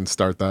want to fucking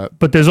start that.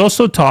 But there's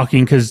also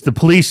talking, because the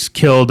police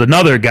killed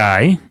another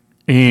guy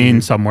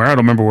in somewhere. I don't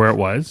remember where it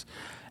was.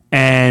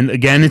 And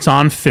again, it's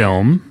on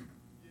film.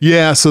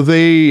 Yeah, so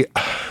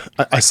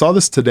I saw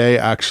this today,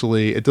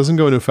 actually. It doesn't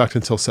go into effect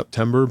until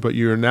September, but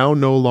you're now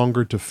no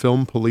longer to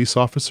film police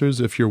officers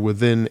if you're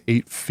within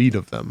 8 feet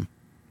of them.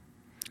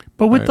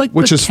 But with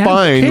which is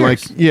fine.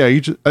 Like, yeah,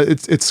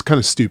 it's kind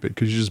of stupid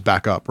because you just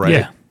back up, right?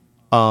 Yeah.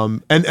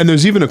 And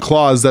there's even a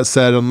clause that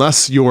said,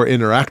 unless you're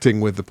interacting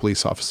with the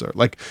police officer,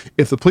 like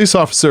if the police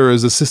officer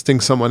is assisting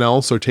someone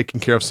else or taking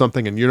care of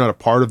something and you're not a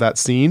part of that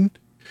scene,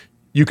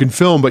 you can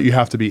film, but you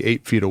have to be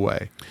 8 feet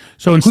away.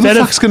 So instead who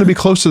the fuck's going to be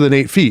closer than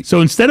 8 feet?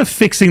 So instead of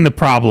fixing the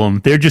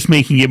problem, they're just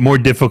making it more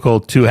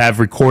difficult to have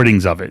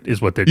recordings of it,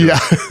 is what they're doing.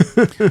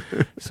 Yeah.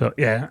 So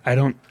yeah,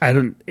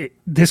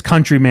 this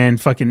country, man,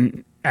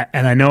 fucking,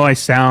 and I know I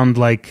sound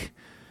like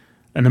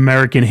an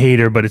American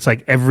hater, but it's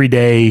like every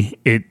day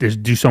there's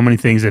do so many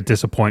things that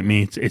disappoint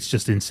me. It's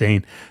just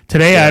insane.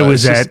 Today I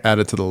was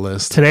added to the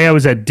list. Today I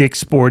was at Dick's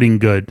Sporting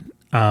Good,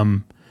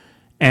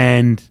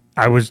 and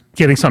I was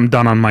getting something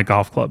done on my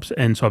golf clubs,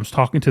 and so I was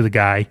talking to the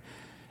guy,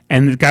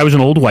 and the guy was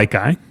an old white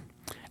guy,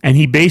 and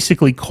he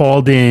basically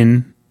called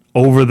in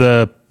over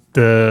the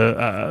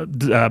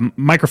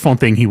microphone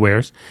thing he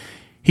wears.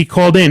 He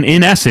called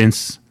in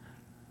essence,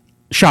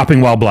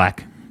 shopping while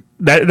black.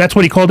 That's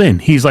what he called in.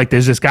 He's like,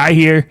 there's this guy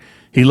here.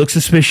 He looks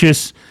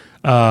suspicious.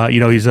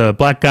 He's a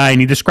black guy,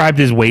 and he described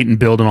his weight and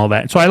build and all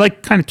that. So I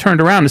kind of turned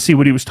around to see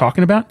what he was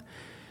talking about.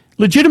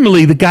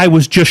 Legitimately, the guy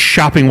was just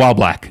shopping while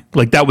black.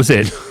 Like, that was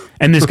it.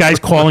 And this guy's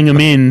calling him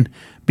in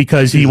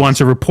because he wants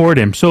to report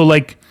him. So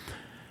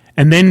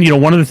and then,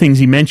 one of the things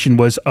he mentioned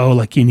was,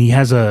 and he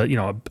has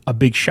a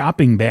big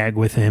shopping bag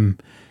with him,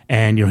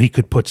 and, he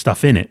could put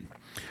stuff in it.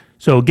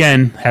 So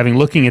again,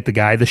 looking at the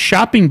guy, the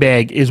shopping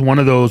bag is one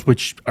of those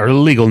which are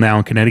illegal now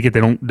in Connecticut. They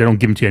don't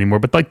give them to you anymore.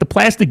 But the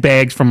plastic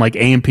bags from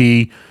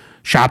A&P,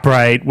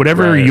 ShopRite,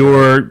 whatever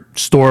your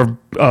store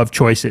of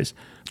choice is,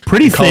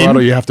 pretty in thin. Colorado,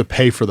 you have to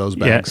pay for those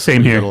bags. Yeah,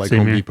 same here. Go to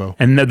Home Depot.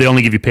 And they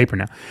only give you paper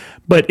now.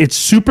 But it's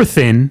super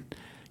thin.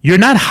 You're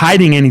not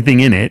hiding anything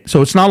in it,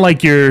 so it's not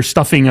like you're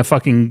stuffing a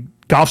fucking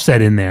golf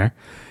set in there.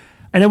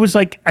 And I was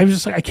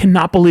just like, I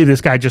cannot believe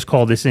this guy just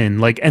called this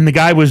in. And the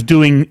guy was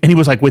and he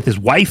was with his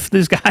wife,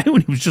 this guy,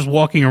 when he was just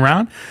walking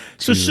around.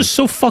 So It's just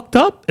so fucked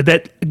up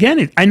that,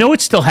 again, I know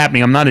it's still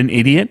happening. I'm not an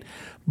idiot,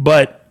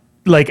 but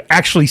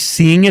actually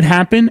seeing it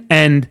happen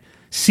and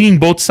seeing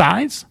both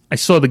sides, I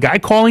saw the guy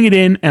calling it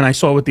in and I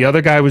saw what the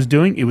other guy was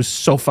doing. It was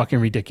so fucking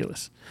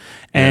ridiculous.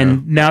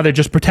 And now they're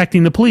just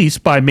protecting the police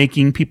by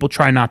making people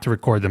try not to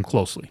record them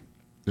closely.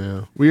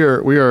 Yeah, we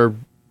are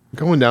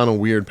going down a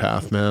weird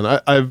path, man.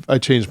 I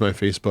changed my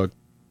Facebook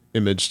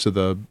image to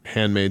the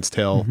Handmaid's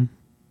Tale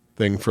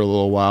thing for a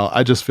little while.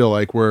 I just feel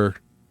like we're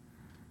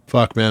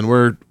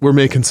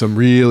making some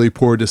really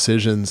poor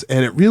decisions,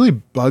 and it really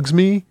bugs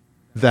me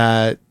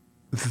that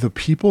the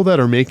people that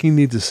are making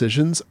these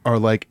decisions are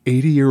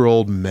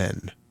 80-year-old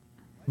men.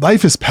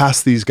 Life is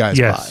past these guys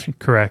by. Yes,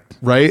 correct.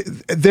 Right?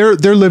 They're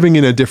living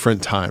in a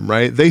different time,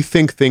 right? They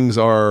think things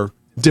are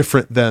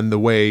different than the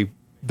way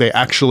they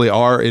actually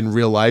are in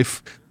real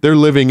life. They're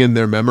living in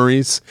their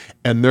memories,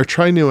 and they're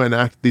trying to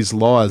enact these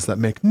laws that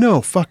make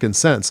no fucking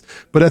sense.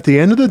 But at the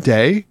end of the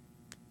day,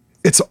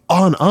 it's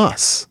on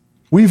us.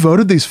 We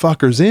voted these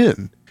fuckers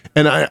in.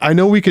 And I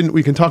know we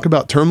can talk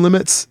about term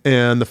limits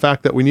and the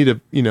fact that we need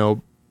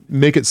to,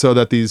 make it so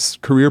that these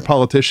career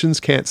politicians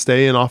can't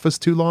stay in office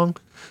too long.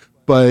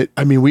 But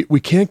I mean, we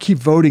can't keep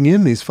voting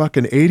in these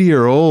fucking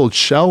 80-year-old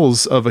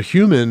shells of a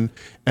human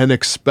and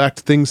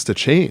expect things to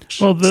change.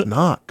 Well, it's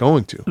not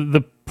going to.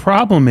 The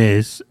problem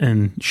is,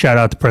 and shout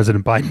out to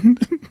President Biden.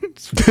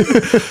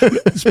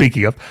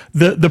 Speaking of,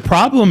 the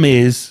problem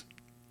is,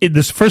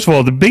 first of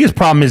all, the biggest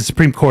problem is the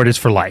Supreme Court is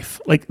for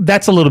life. Like,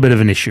 that's a little bit of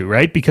an issue,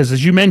 right? Because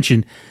as you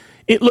mentioned,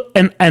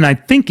 and I'm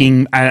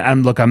thinking,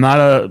 I'm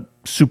not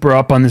super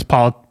up on this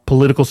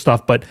political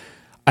stuff, but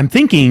I'm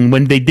thinking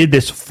when they did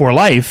this for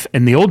life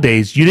in the old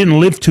days, you didn't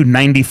live to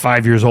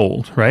 95 years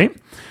old, right?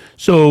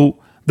 So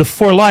the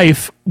for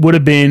life would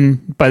have been,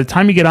 by the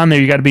time you get on there,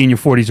 you got to be in your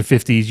 40s or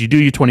 50s. You do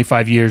your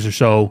 25 years or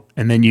so,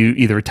 and then you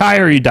either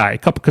retire or you die,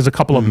 because a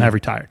couple of them have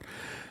retired.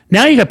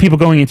 Now you got people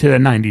going into their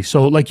 90s.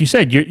 So like you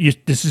said,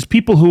 this is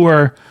people who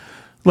are,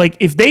 like,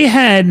 if they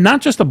had not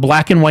just a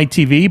black and white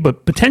TV,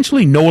 but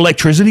potentially no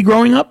electricity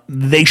growing up,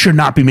 they should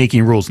not be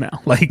making rules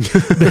now. Like,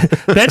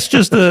 that's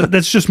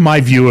just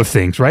my view of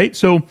things, right?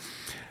 So,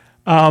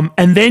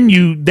 and then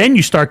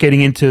you start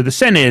getting into the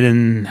Senate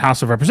and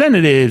House of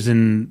Representatives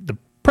and the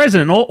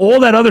president, all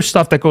that other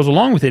stuff that goes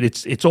along with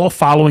it. It's all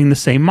following the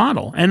same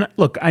model. And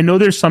look, I know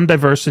there's some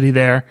diversity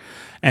there,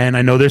 and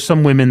I know there's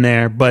some women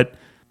there, but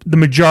the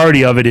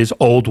majority of it is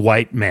old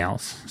white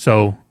males.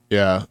 So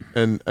yeah,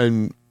 and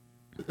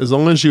as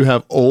long as you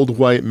have old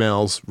white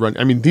males run,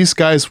 I mean, these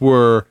guys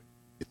were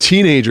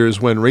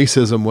teenagers when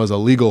racism was a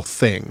legal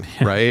thing,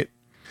 right?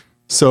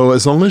 So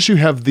as long as you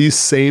have these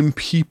same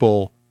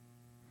people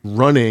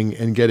running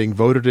and getting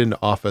voted into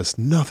office,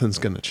 nothing's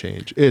going to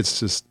change.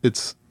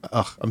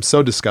 I'm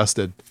so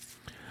disgusted.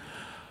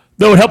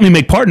 Though it helped me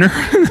make partner.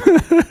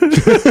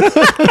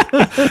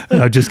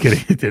 No, just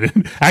kidding. It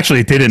didn't. Actually,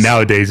 it didn't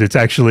nowadays. It's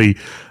actually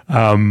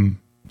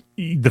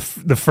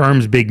the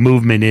firm's big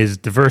movement is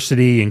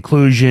diversity,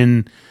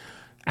 inclusion,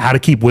 how to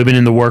keep women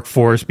in the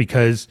workforce,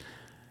 because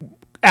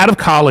out of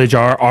college,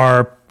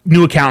 our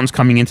new accountants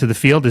coming into the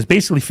field is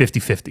basically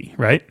 50-50,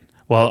 right?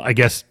 Well, I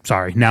guess,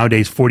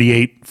 nowadays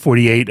 48,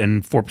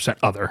 and 4%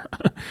 other.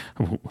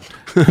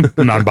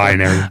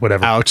 Non-binary,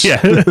 whatever. Ouch.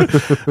 Yeah.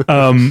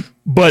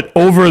 But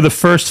over the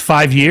first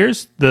 5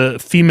 years, the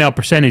female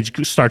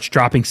percentage starts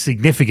dropping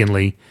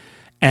significantly,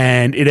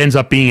 and it ends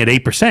up being at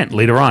 8%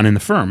 later on in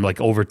the firm,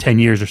 like over 10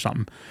 years or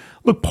something.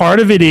 Look, part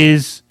of it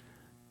is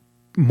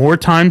more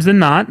times than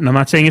not, and I'm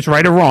not saying it's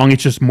right or wrong,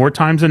 it's just more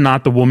times than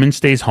not the woman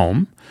stays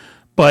home.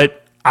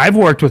 But I've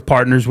worked with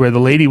partners where the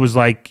lady was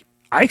like,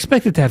 I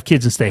expected to have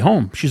kids and stay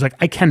home. She's like,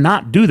 I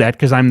cannot do that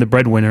because I'm the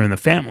breadwinner in the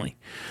family.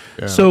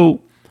 Yeah.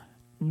 So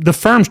the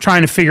firm's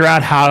trying to figure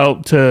out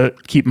how to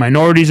keep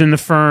minorities in the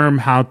firm,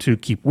 how to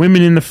keep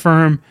women in the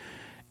firm.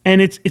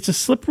 And it's a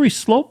slippery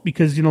slope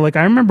because, like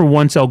I remember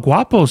once El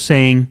Guapo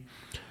saying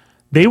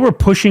they were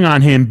pushing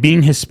on him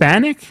being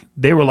Hispanic.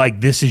 They were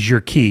like, this is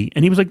your key.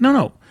 And he was like,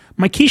 no,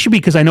 my key should be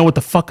because I know what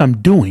the fuck I'm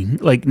doing.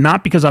 Like,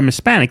 not because I'm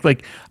Hispanic.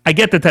 Like, I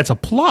get that that's a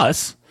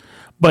plus,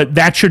 but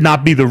that should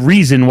not be the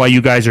reason why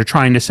you guys are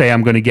trying to say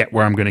I'm going to get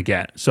where I'm going to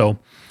get. So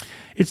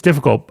it's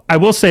difficult. I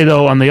will say,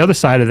 though, on the other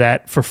side of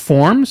that, for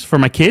forms, for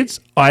my kids,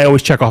 I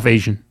always check off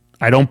Asian.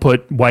 I don't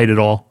put white at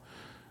all.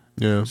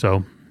 Yeah.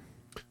 So,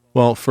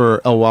 well,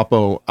 for El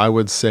Guapo, I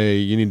would say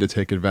you need to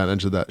take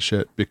advantage of that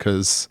shit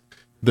because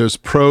there's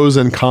pros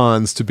and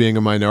cons to being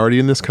a minority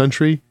in this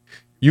country.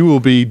 You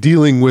will be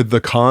dealing with the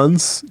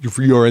cons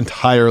for your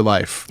entire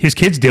life. His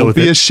kids deal with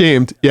it. Don't be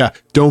ashamed. Yeah.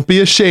 Don't be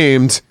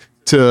ashamed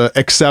to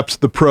accept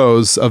the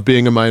pros of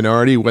being a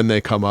minority when they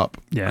come up.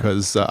 Yeah.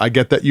 Because I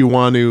get that you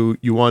want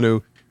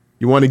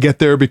to get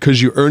there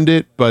because you earned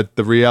it, but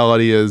the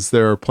reality is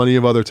there are plenty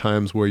of other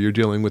times where you're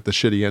dealing with the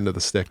shitty end of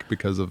the stick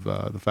because of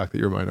the fact that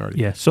you're a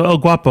minority. Yeah. So El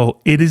Guapo,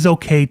 it is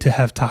okay to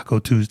have Taco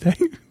Tuesday.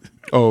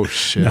 Oh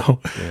shit. No.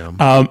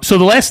 So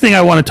the last thing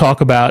I want to talk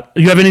about.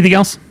 You have anything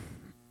else?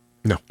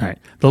 No. All right.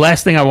 The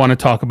last thing I want to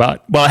talk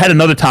about. Well, I had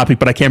another topic,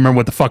 but I can't remember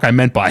what the fuck I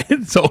meant by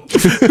it. So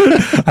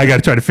I got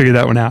to try to figure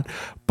that one out.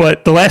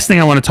 But the last thing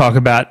I want to talk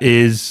about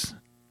is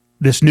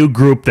this new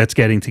group that's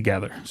getting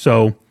together.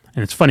 So,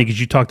 and it's funny because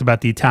you talked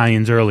about the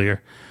Italians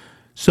earlier.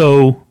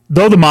 So,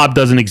 though the mob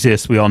doesn't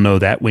exist, we all know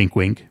that, wink,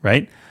 wink,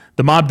 right?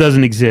 The mob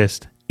doesn't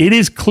exist. It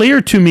is clear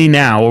to me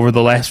now over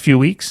the last few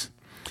weeks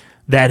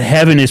that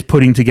heaven is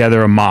putting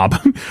together a mob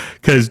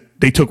because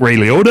they took Ray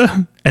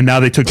Liotta and now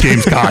they took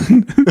James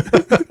Caan.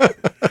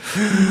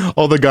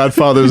 All the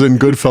Godfathers and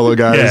Goodfellow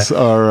guys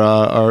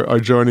are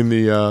joining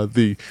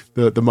the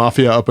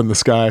mafia up in the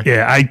sky.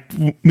 Yeah,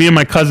 me and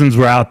my cousins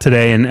were out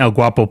today and El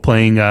Guapo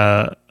playing.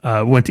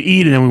 Went to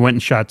eat and then we went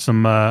and shot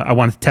some. I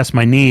wanted to test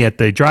my knee at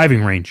the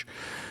driving range,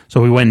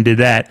 so we went and did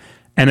that.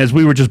 And as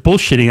we were just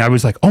bullshitting, I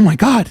was like, "Oh my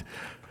god,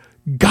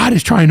 God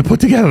is trying to put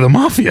together the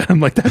mafia." I'm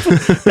like,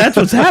 that's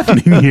what's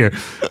happening here.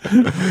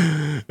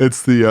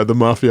 It's the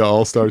mafia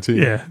all-star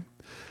team. Yeah,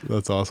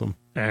 that's awesome.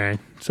 All right,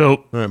 so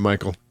all right,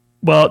 Michael.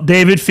 Well,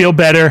 David, feel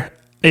better.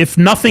 If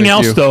nothing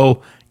else,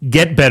 though,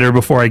 get better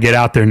before I get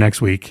out there next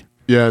week.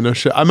 Yeah, no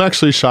shit. I'm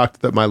actually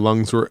shocked that my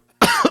lungs were.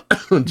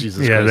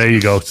 Jesus. Yeah, Christ. there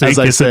you go. As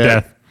I say,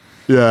 death.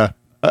 Yeah,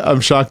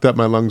 I'm shocked that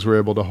my lungs were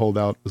able to hold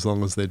out as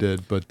long as they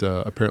did, but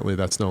apparently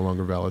that's no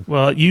longer valid.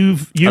 Well,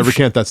 you've I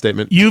recant that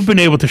statement. You've been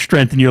able to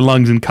strengthen your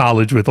lungs in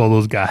college with all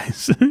those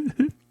guys.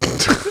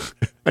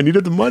 I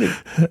needed the money.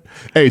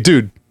 Hey,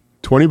 dude,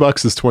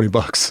 $20 is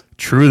 $20.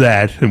 True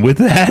that. And with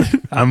that,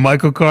 I'm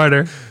Michael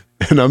Carter.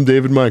 And I'm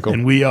David Michael.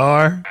 And we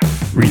are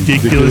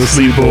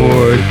Ridiculously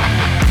Bored.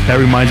 That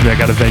reminds me, I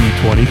got a Venue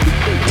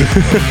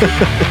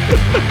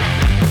 20.